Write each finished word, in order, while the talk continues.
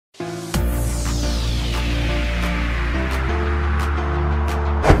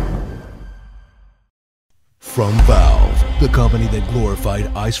From Valve, the company that glorified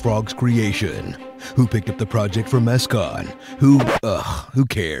Ice Frog's creation. Who picked up the project from Mescon? Who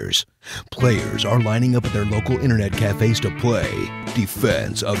cares? Players are lining up at their local internet cafes to play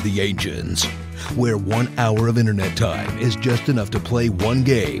Defense of the Ancients, where 1 hour of internet time is just enough to play one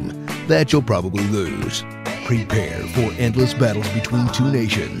game that you'll probably lose. Prepare for endless battles between two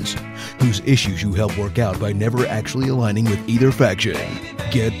nations, whose issues you help work out by never actually aligning with either faction.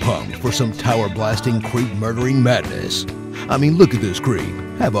 Get pumped for some tower-blasting, creep-murdering madness. I mean, look at this creep.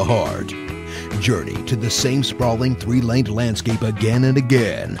 Have a heart. Journey to the same sprawling three-laned landscape again and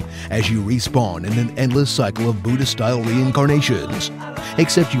again as you respawn in an endless cycle of Buddha-style reincarnations.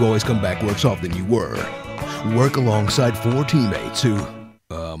 Except you always come back worse off than you were. Work alongside three teammates who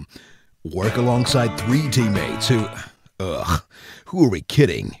are we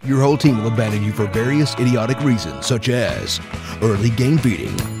kidding? Your whole team will abandon you for various idiotic reasons such as early game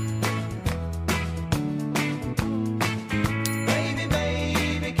feeding,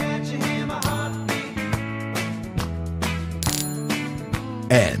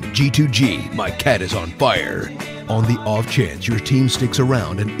 and G2G, my cat is on fire. On the off chance your team sticks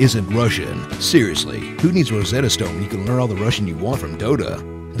around and isn't Russian. Seriously, who needs Rosetta Stone when you can learn all the Russian you want from Dota?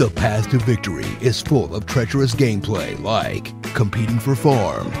 The path to victory is full of treacherous gameplay like competing for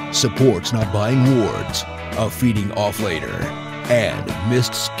farm, supports not buying wards, a feeding offlaner, and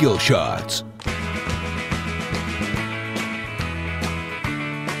missed skill shots.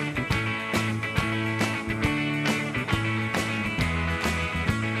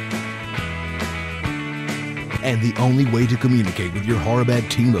 And the only way to communicate with your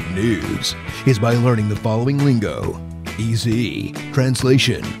horribad team of noobs is by learning the following lingo. Easy.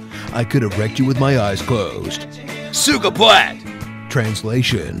 Translation: I could have wrecked you with my eyes closed. Sugaplat!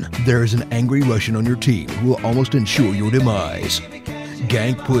 Translation: there is an angry Russian on your team who will almost ensure your demise.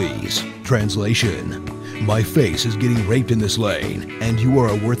 Gank please. Translation: my face is getting raped in this lane, and you are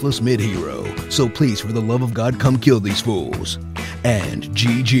a worthless mid-hero, so please for the love of God come kill these fools. And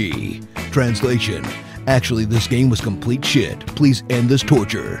GG. Translation: actually, this game was complete shit. Please end this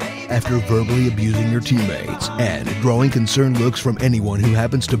torture. After verbally abusing your teammates and drawing concerned looks from anyone who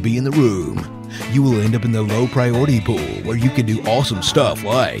happens to be in the room, you will end up in the low priority pool where you can do awesome stuff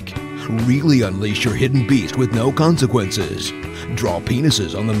like really unleash your hidden beast with no consequences, draw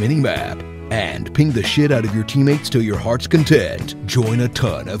penises on the minimap, and ping the shit out of your teammates till your heart's content. Join a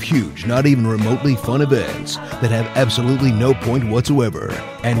ton of huge, not even remotely fun events that have absolutely no point whatsoever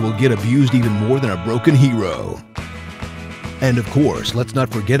and will get abused even more than a broken hero. And of course, let's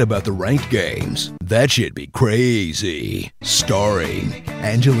not forget about the ranked games. That shit be crazy. Starring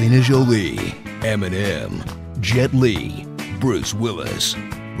Angelina Jolie, Eminem, Jet Li, Bruce Willis,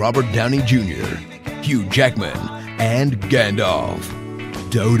 Robert Downey Jr., Hugh Jackman, and Gandalf.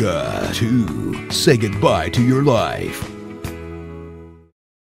 Dota 2. Say goodbye to your life.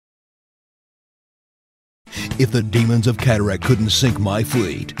 If the demons of Cataract couldn't sink my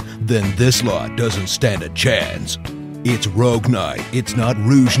fleet, then this lot doesn't stand a chance. It's Rogue Knight, it's not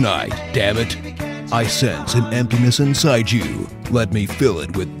Rouge Knight, damn it. I sense an emptiness inside you. Let me fill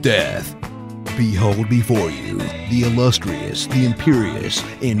it with death. Behold before you, the illustrious, the imperious,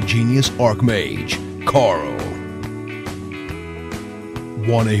 ingenious Archmage, Carl.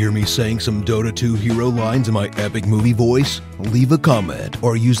 Wanna hear me saying some Dota 2 hero lines in my epic movie voice? Leave a comment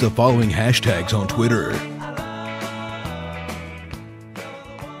or use the following hashtags on Twitter.